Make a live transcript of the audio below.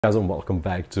Guys, and welcome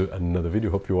back to another video.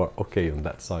 Hope you are okay on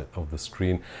that side of the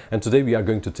screen. And today we are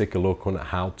going to take a look on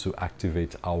how to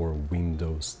activate our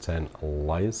Windows 10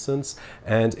 license.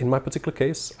 And in my particular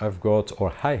case, I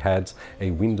had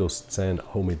a Windows 10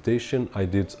 Home Edition. I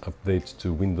did update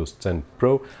to Windows 10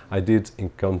 Pro. I did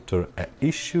encounter an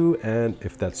issue, and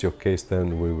if that's your case,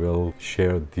 then we will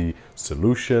share the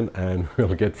solution and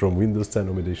we'll get from Windows 10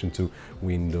 Home Edition to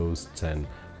Windows 10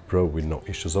 Pro with no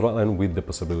issues at all, and with the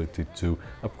possibility to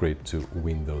upgrade to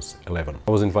Windows 11.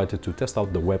 I was invited to test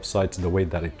out the website, the way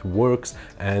that it works,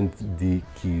 and the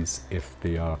keys if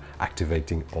they are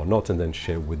activating or not, and then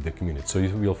share with the community. So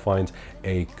you will find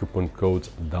a coupon code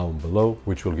down below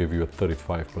which will give you a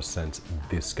 35%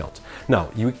 discount. Now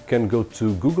you can go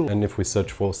to Google, and if we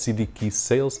search for CD key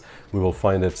sales, we will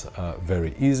find it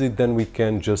very easy. Then we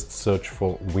can just search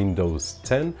for Windows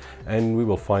 10 and we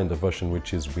will find a version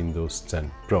which is Windows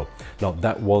 10 Pro. Now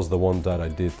that was the one that I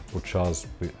did purchase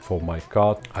for my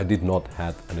card. I did not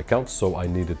have an account, so I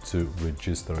needed to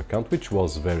register an account, which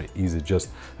was very easy, just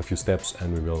a few steps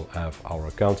and we will have our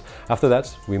account. After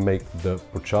that, we make the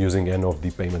purchase using any of the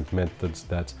payment methods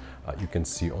that you can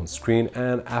see on screen,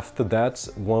 and after that,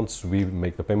 once we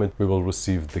make the payment, we will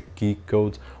receive the key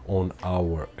code on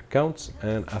our account,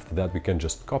 and after that we can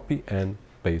just copy and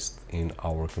paste in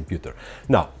our computer.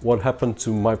 Now, what happened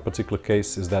to my particular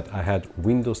case is that I had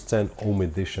Windows 10 Home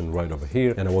Edition right over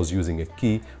here, and I was using a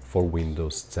key for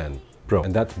Windows 10 Pro,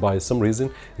 and that by some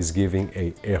reason is giving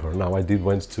an error. Now I did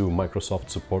went to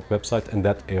Microsoft support website, and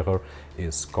that error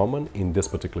is common in this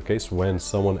particular case when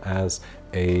someone has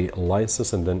a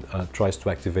license and then tries to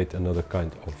activate another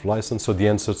kind of license. So the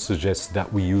answer suggests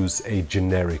that we use a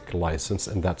generic license,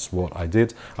 and that's what I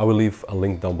did. I will leave a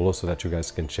link down below so that you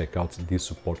guys can check out the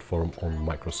support forum on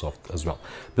Microsoft as well.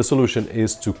 The solution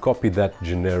is to copy that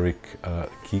generic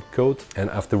key code, and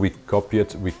after we copy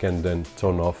it, we can then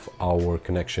turn off our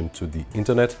connection to the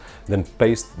internet, then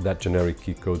paste that generic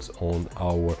key codes on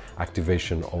our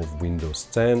activation of Windows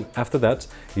 10. After that,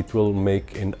 it will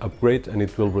make an upgrade and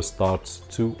it will restart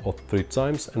 2 or 3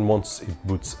 times, and once it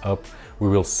boots up, we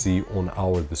will see on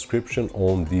our description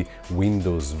on the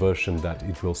Windows version that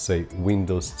it will say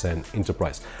Windows 10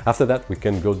 Enterprise. After that, we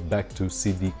can go back to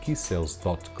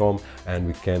cdkeysales.com and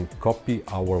we can copy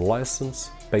our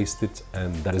license, paste it,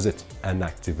 and that is it. An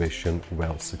activation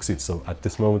will succeed. So at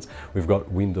this moment, we've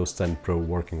got Windows 10 Pro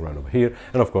working right over here.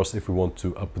 And of course, if we want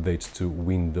to update to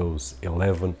Windows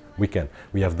 11, we can.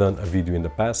 We have done a video in the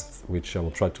past, which I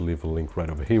will try to leave a link right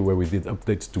over here, where we did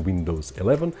update to Windows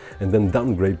 11 and then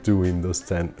downgrade to Windows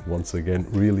 10 once again,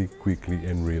 really quickly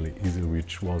and really easy,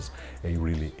 which was a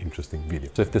really interesting video.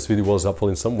 So if this video was helpful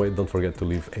in some way, don't forget to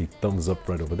leave a thumbs up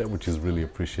right over there, which is really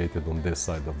appreciated on this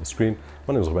side of the screen.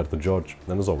 My name is Roberto, Jorge,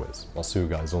 and as always, I'll see you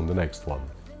guys on the next one.